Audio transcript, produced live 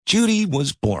Judy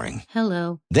was boring.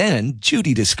 Hello. Then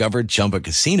Judy discovered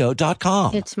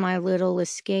ChumbaCasino.com. It's my little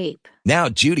escape. Now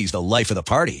Judy's the life of the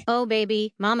party. Oh,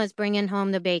 baby, mama's bringing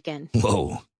home the bacon.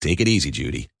 Whoa, take it easy,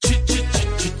 Judy.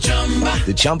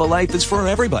 The Chumba life is for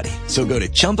everybody. So go to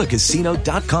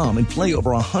ChumbaCasino.com and play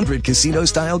over 100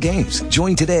 casino-style games.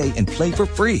 Join today and play for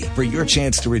free for your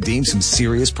chance to redeem some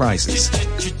serious prizes.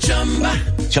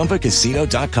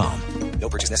 ChumbaCasino.com. No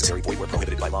purchase necessary. Void where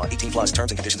prohibited by law. 18 plus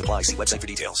terms and conditions apply. See website for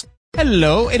details.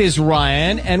 Hello, it is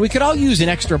Ryan, and we could all use an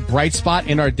extra bright spot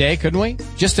in our day, couldn't we?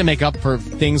 Just to make up for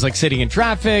things like sitting in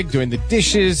traffic, doing the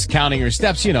dishes, counting your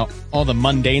steps, you know, all the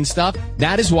mundane stuff.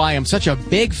 That is why I'm such a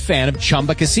big fan of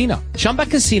Chumba Casino. Chumba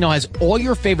Casino has all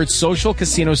your favorite social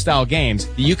casino-style games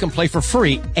that you can play for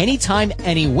free anytime,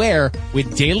 anywhere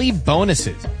with daily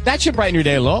bonuses. That should brighten your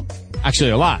day a little. Actually,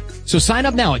 a lot. So sign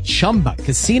up now at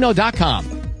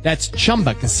ChumbaCasino.com. That's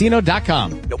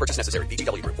ChumbaCasino.com. No purchase necessary.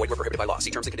 VGW Group. Void where prohibited by law. See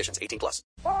terms and conditions. 18 plus.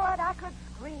 Boy, I could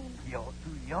scream. You're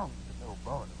too young to know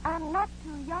boredom. I'm not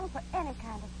too young for any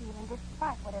kind of feeling,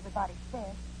 despite what everybody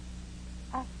says.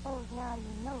 I suppose now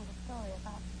you know the story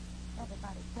about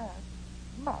everybody does.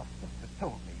 My sister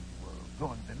told me you were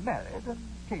going to be married and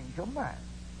change your mind.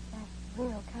 That's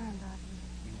real kind of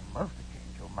you. You must have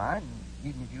changed your mind,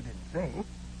 even if you didn't say it.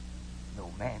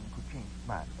 No man could change his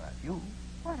mind about you.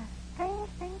 What a strange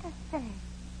thing to say.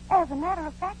 As a matter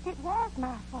of fact, it was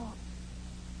my fault.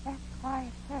 That's why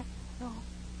it hurts so.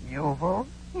 Your fault?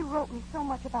 He wrote me so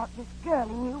much about this girl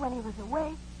he knew when he was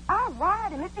away. I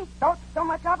wired him. If he thought so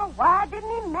much of her, why didn't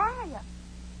he marry her?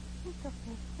 He took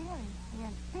me seriously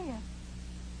and fierce.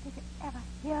 Did you ever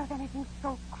hear of anything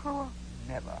so cruel?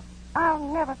 Never.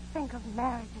 I'll never think of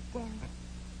marriage again.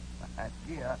 My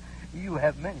dear, you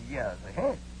have many years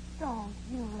ahead. Don't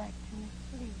you lecture me,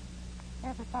 please.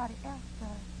 Everybody else does.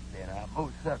 Then I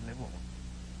most certainly won't.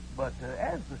 But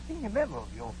as the senior member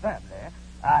of your family,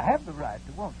 I have the right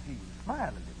to want to see you smile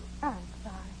a little. I'm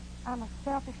sorry. I'm a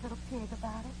selfish little pig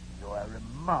about it. You're a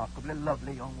remarkably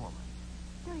lovely young woman.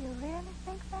 Do you really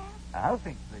think that? I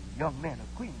think the young men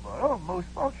of Queenborough are most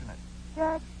fortunate.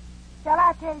 Judge, shall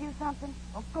I tell you something?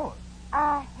 Of course.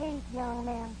 I hate young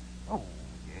men. Oh,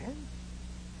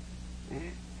 yes?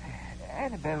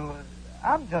 Annabelle,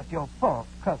 I'm just your fourth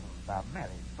cousin by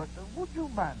marriage, but would you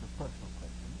mind a personal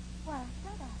question? Why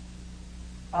should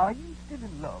I? Are you still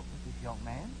in love with this young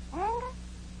man? Anger?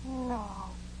 No.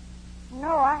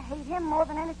 No, I hate him more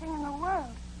than anything in the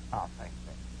world. I think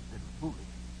that's a little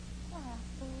foolish. Why,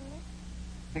 foolish?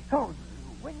 Because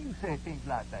when you say things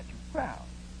like that, you frown.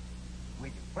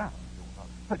 When you frown, you're not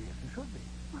as pretty as you should be.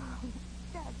 Oh,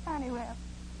 Judge Honeywell,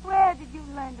 where did you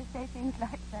learn to say things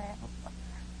like that?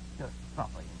 Just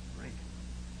proper inspiration.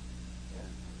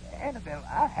 Annabelle,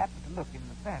 I happened to look in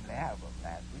the family album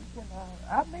last week, and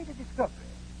I made a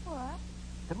discovery. What?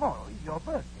 Tomorrow is your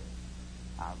birthday.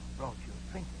 I've brought you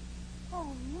a trinket.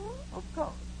 Oh, me? Of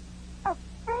course. A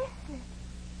bracelet.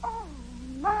 Oh,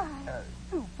 my.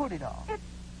 Do put it on.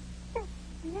 It's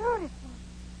beautiful.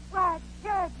 Why,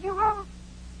 Judge, you won't...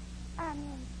 I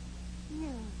mean,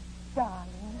 you,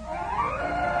 darling.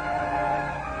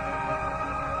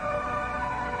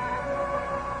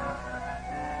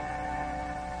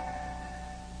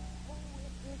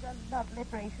 Lovely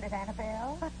bracelet,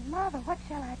 Annabelle. But, Mother, what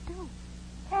shall I do?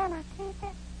 Can I keep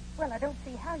it? Well, I don't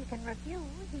see how you can refuse.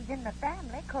 He's in the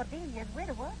family, Cordelia's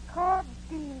widower.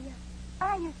 Cordelia.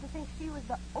 I used to think she was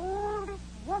the oldest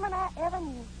woman I ever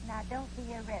knew. Now, don't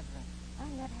be irreverent. I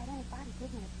never had anybody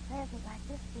give me a present like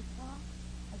this before.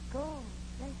 A gold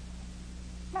bracelet.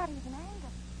 Not even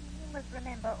Angus. You must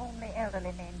remember only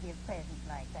elderly men give presents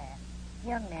like that.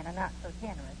 Young men are not so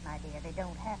generous, my dear. They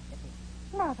don't have to be.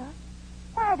 Mother,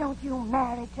 why don't you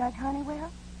marry Judge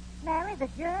Honeywell? Marry the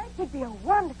judge? He'd be a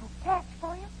wonderful catch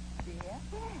for you. Dear?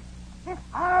 Yes. This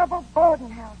horrible boarding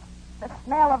house. The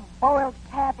smell of boiled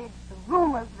cabbage, the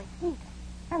rumors, the heat,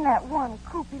 and that one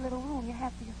croupy little room you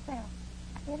have to yourself.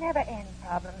 You never end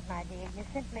problems, my dear. You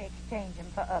simply exchange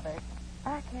them for others.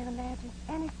 I can't imagine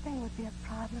anything would be a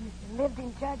problem if you lived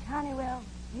in Judge Honeywell's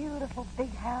beautiful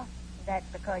big house. That's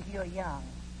because you're young.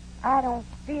 I don't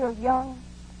feel young.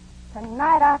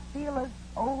 Tonight I feel as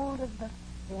old as the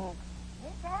Sphinx.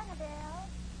 Miss Annabelle,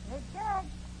 the judge.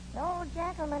 The old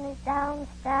gentleman is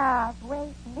downstairs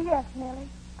waiting. Yes, Millie.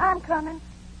 I'm coming.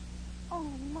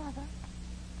 Only, Mother,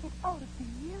 it ought to be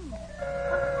you.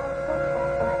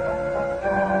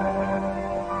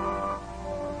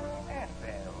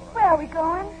 Annabelle. Where are we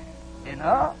going?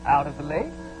 Dinner out of the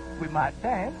lake. We might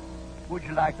dance. Would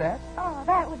you like that? Oh,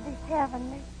 that would be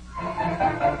heavenly.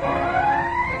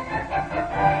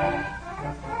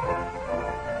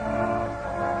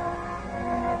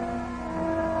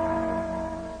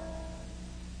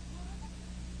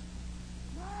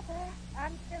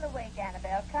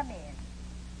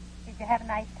 you have a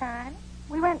nice time?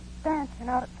 We went dancing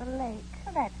out at the lake.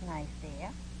 Well, that's nice, dear.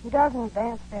 He doesn't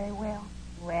dance very well.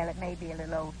 Well, it may be a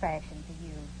little old-fashioned to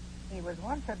you. He was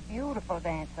once a beautiful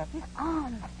dancer. His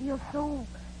arms feel so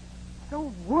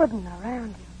wooden around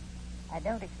you. I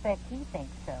don't expect he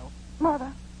thinks so.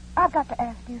 Mother, I've got to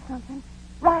ask you something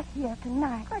right here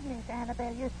tonight. Goodness,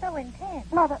 Annabelle, you're so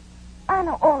intense. Mother, I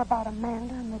know all about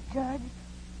Amanda and the judge.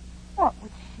 What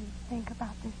would she think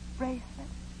about this bracelet?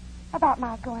 About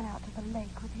my going out to the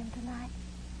lake with him tonight?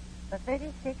 For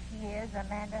 36 years,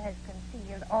 Amanda has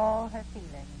concealed all her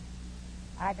feelings.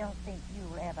 I don't think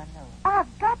you'll ever know.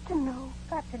 I've got to know.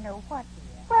 Got to know what,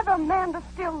 dear? Whether Amanda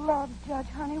still loves Judge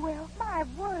Honeywell. My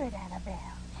word,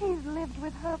 Annabelle. She's lived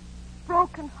with her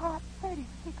broken heart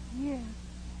 36 years.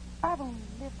 I've only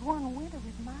lived one winter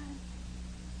with mine.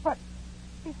 But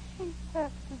if she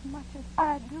hurts as much as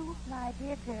I do... My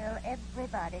dear girl,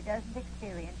 everybody doesn't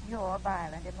experience your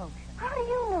violent emotions. How do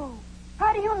you know?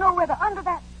 How do you know whether under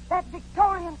that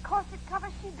Victorian corset cover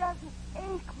she doesn't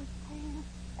ache with pain?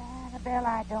 Annabelle,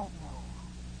 I don't know.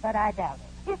 But I doubt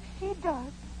it. If she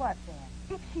does... What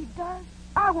then? If she does,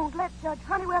 I won't let Judge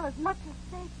Honeywell as much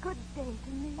as say good day to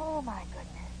me. Oh, my goodness.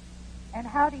 And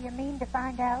how do you mean to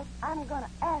find out? I'm going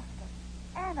to ask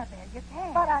her. Annabelle, you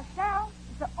can't. But I shall.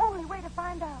 It's the only way to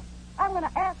find out. I'm going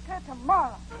to ask her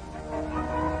tomorrow.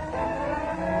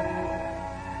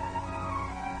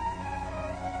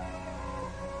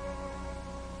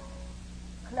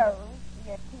 Close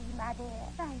your tea, my dear.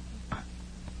 Thank you.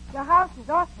 Your house is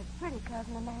awfully pretty,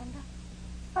 Cousin Amanda.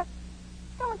 But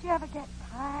don't you ever get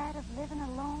tired of living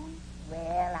alone?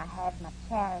 Well, I have my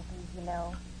charities, you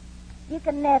know. You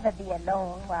can never be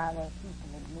alone while there's people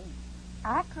in need.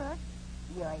 I could.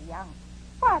 You're young.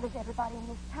 Why does everybody in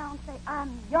this town say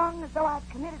I'm young as though I'd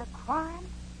committed a crime?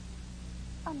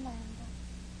 Amanda,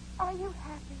 are you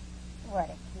happy? What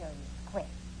a curious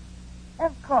question.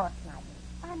 Of course, my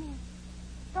dear. I mean,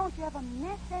 don't you ever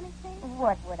miss anything?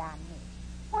 What would I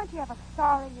miss? Weren't you ever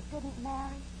sorry you didn't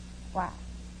marry? Why,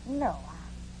 no,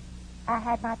 I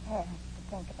had my parents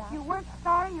to think about. You weren't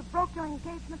sorry you broke your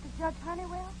engagement to Judge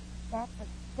Honeywell? That was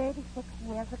 36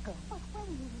 years ago. But when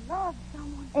you love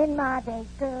someone... In my day,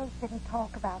 girls didn't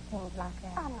talk about things like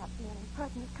that. I'm not being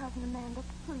impertinent, Cousin Amanda,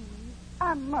 please.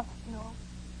 I must know.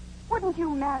 Wouldn't you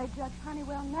marry Judge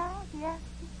Honeywell now if he asked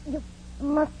you? You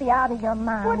must be out of your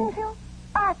mind. Wouldn't you?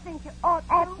 I think you ought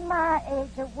to. At my age,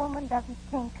 a woman doesn't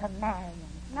think of marrying.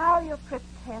 Now you're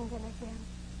pretending again.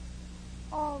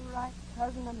 All right,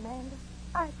 Cousin Amanda.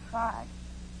 I tried.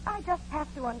 I just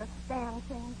have to understand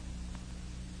things.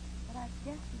 But I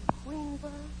guess in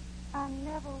Queensboro, I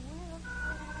never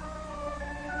will.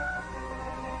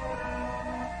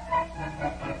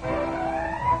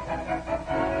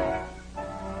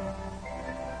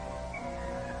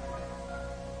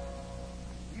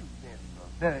 You've been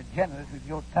very generous with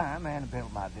your time, Annabelle,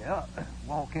 my dear.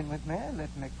 Walk in with me,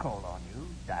 let me call on you,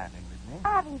 dining with me.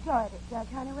 I've enjoyed it, Judge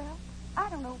Honeywell. I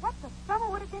don't know what the summer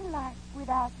would have been like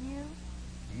without you.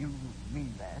 You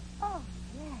mean that, Oh,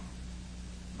 yes.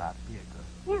 my dear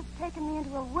girl? You've taken me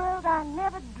into a world I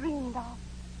never dreamed of.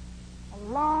 A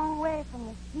long way from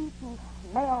the heat and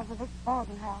smells of this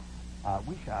boarding house. I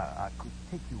wish I could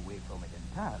take you away from it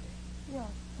entirely. You're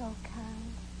so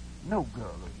kind. No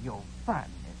girl of your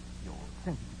fineness, your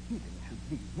sensitive feelings should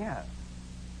be here.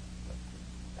 But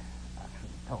I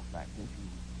shouldn't talk like this.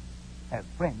 You have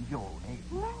friends your own age.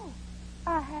 No,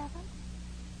 I haven't.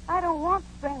 I don't want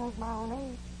friends my own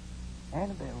age.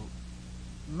 Annabelle,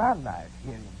 my life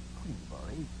here in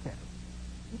Queensboro is settled.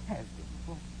 It has been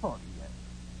for 40 years.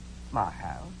 My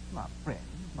house, my friends,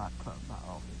 my club, my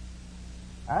office.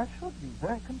 I should be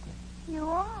very content. You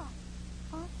are,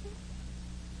 aren't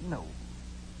you? No,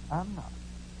 I'm not.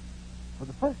 For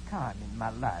the first time in my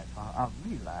life, I've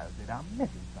realized that I'm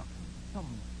missing something. Some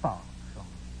spark, some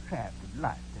shaft of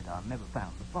light that I never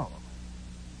found before.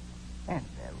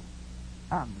 Annabelle,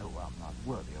 I know I'm not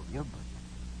worthy of you,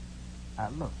 but I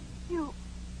love you. You...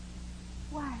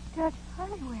 Why, Judge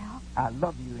Honeywell. I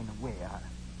love you in a way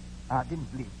I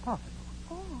didn't believe possible.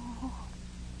 Oh,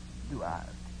 Do I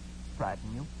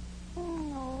frighten you?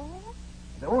 no.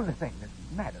 The only thing that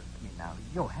matters to me now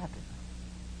is your happiness.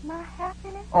 My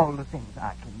happiness? All the things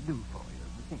I can do for you,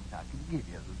 the things I can give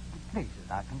you, the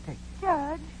places I can take you.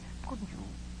 Judge, Couldn't you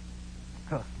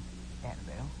trust me,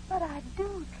 Annabelle? but I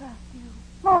do trust you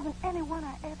more than anyone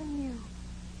I ever knew.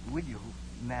 Will you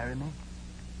marry me?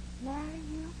 Marry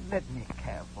you? Let me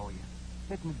care for you.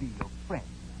 Let me be your friend,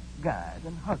 guide,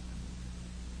 and husband.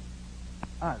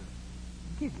 I'll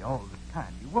give you all the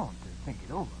time you want to think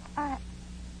it over.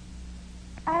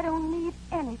 I don't need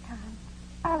any time.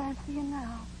 I'll answer you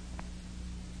now.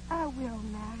 I will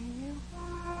marry you.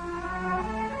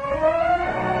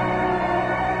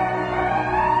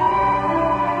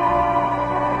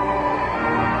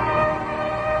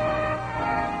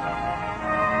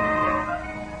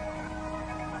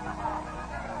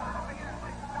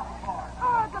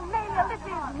 Oh, Gamaliel, this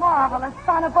is marvelous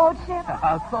on a boat ship.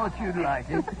 I thought you'd like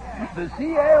it. The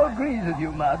sea air agrees with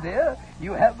you, my dear.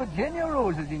 You have Virginia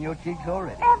roses in your cheeks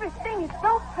already. Everything is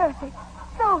so perfect,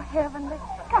 so heavenly.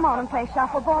 Come on and play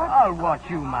shuffleboard. I'll watch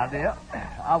you, my dear.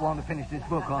 I want to finish this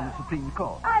book on the Supreme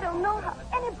Court. I don't know how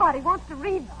anybody wants to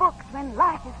read books when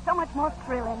life is so much more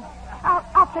thrilling.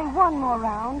 I'll play one more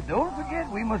round. Don't forget,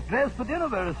 we must dress for dinner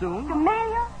very soon.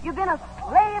 Gamaliel, you've been a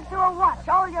slave to a watch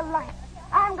all your life.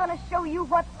 I'm going to show you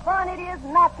what fun it is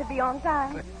not to be on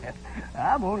time.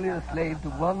 I'm only a slave to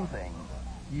one thing.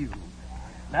 You.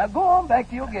 Now go on back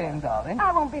to your game, darling.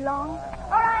 I won't be long.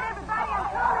 All right, everybody, I'm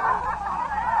coming.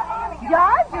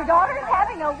 George, your daughter is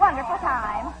having a wonderful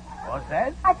time. What's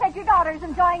that? I said your daughter's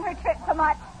enjoying her trip so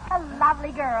much. A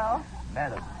lovely girl.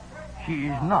 Madam, she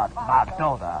is not my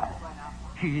daughter.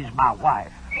 She is my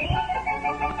wife.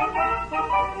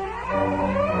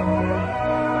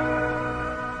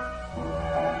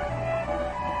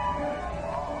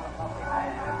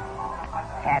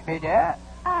 Happy, dear?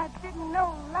 I didn't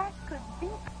know life could be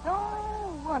so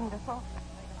wonderful.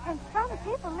 And some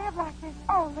people live like this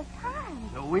all the time.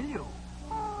 So will you.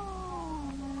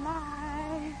 Oh,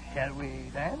 my. Shall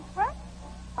we dance? What?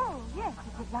 Oh, yes,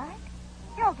 if you'd like.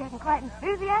 You're getting quite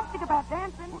enthusiastic about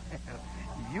dancing. Well,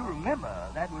 you remember,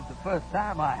 that was the first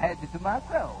time I had you to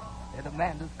myself at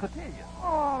Amanda's cotillion.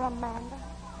 Oh, Amanda.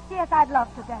 Yes, I'd love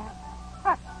to dance.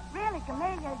 But really,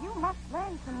 Gamaliel, you must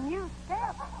learn some new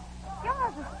steps.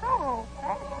 Yours is so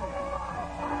old-fashioned.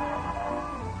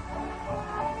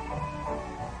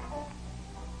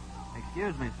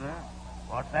 Excuse me, sir.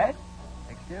 What's that?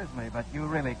 Excuse me, but you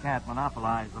really can't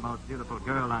monopolize the most beautiful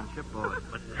girl on shipboard.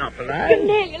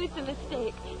 Gamaliel, it's a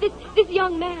mistake. This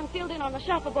young man filled in on a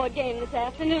shuffleboard game this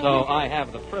afternoon. So I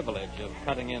have the privilege of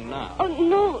cutting in now. Oh,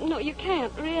 no, you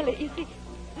can't, really. You see,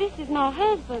 this is my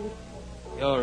husband. You're